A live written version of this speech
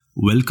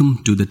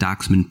Welcome to the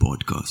Taxman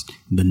Podcast,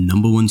 the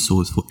number one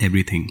source for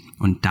everything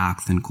on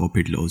tax and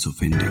corporate laws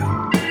of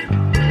India.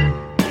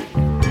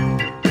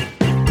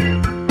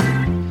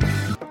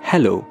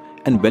 Hello,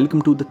 and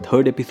welcome to the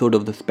third episode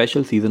of the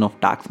special season of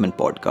Taxman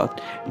Podcast,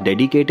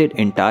 dedicated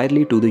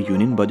entirely to the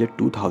Union Budget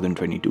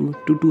 2022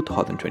 to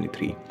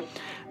 2023.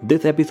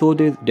 This episode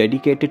is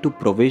dedicated to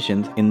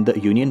provisions in the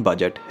Union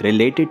Budget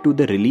related to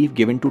the relief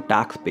given to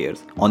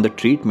taxpayers on the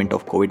treatment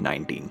of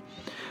Covid-19.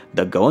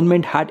 The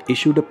government had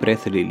issued a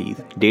press release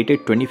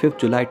dated 25th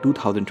July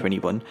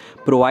 2021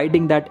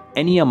 providing that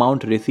any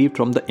amount received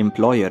from the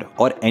employer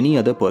or any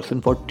other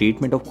person for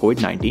treatment of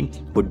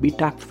Covid-19 would be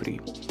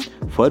tax-free.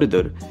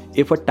 Further,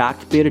 if a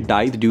taxpayer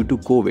dies due to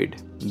COVID,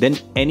 then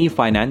any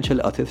financial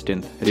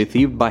assistance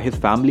received by his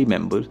family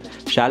members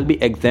shall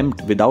be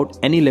exempt without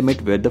any limit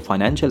where the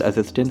financial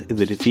assistance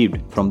is received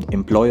from the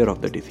employer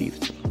of the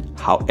deceased.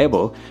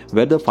 However,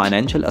 where the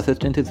financial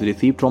assistance is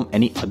received from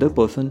any other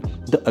person,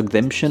 the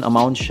exemption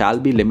amount shall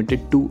be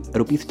limited to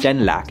Rs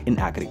 10 lakh in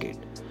aggregate.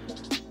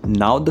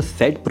 Now, the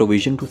said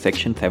provision to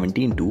Section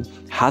 17(2)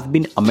 has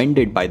been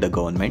amended by the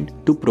government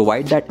to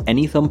provide that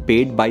any sum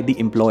paid by the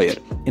employer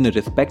in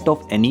respect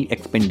of any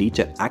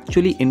expenditure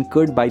actually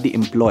incurred by the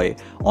employee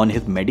on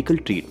his medical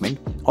treatment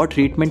or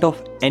treatment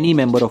of any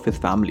member of his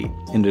family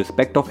in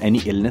respect of any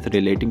illness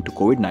relating to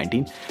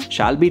COVID-19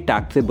 shall be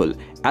taxable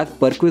as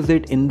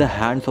perquisite in the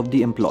hands of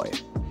the employer.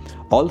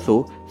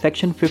 Also,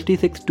 Section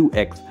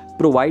 56(2)(x)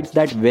 provides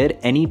that where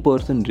any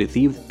person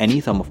receives any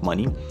sum of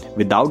money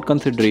without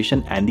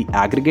consideration and the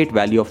aggregate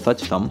value of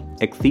such sum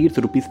exceeds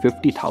Rs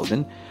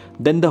 50,000,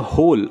 then the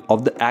whole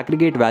of the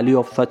aggregate value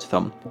of such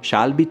sum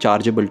shall be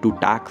chargeable to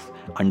tax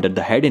under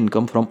the head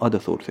income from other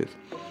sources.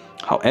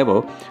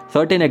 However,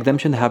 certain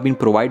exemptions have been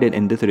provided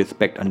in this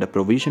respect under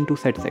provision to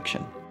said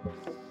section.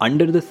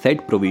 Under the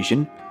said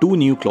provision, two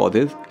new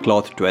clauses,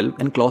 Clause 12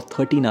 and Clause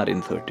 13 are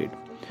inserted.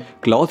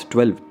 Clause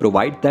 12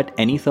 provides that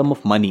any sum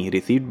of money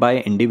received by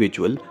an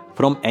individual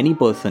from any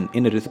person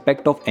in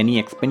respect of any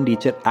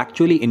expenditure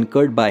actually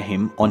incurred by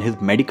him on his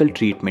medical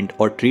treatment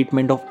or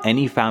treatment of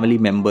any family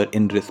member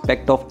in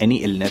respect of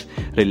any illness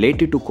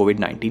related to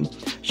COVID-19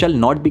 shall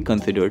not be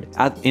considered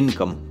as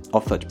income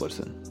of such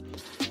person.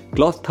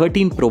 Clause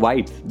 13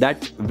 provides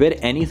that where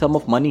any sum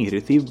of money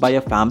received by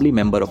a family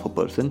member of a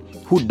person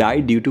who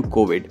died due to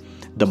COVID,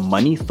 the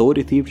money so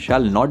received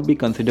shall not be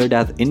considered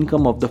as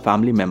income of the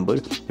family member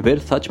where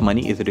such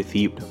money is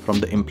received from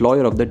the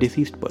employer of the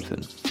deceased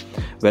person.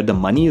 Where the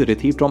money is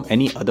received from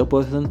any other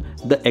person,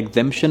 the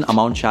exemption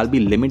amount shall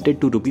be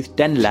limited to Rs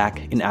 10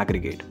 lakh in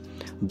aggregate.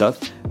 Thus,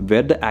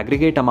 where the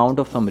aggregate amount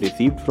of sum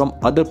received from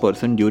other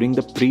person during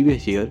the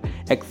previous year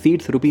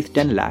exceeds Rs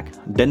 10 lakh,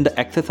 then the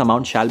excess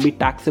amount shall be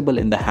taxable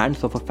in the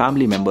hands of a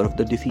family member of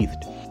the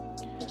deceased.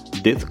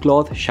 This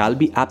clause shall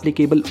be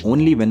applicable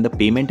only when the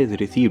payment is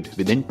received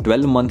within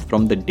 12 months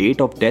from the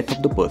date of death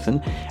of the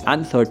person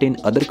and certain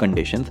other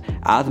conditions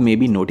as may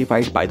be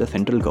notified by the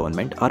central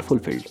government are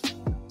fulfilled.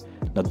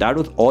 Now that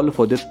was all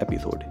for this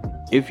episode.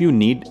 If you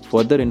need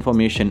further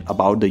information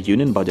about the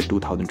Union Budget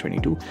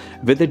 2022,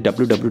 visit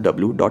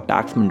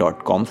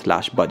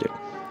www.taxman.com/budget.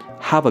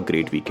 Have a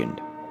great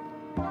weekend.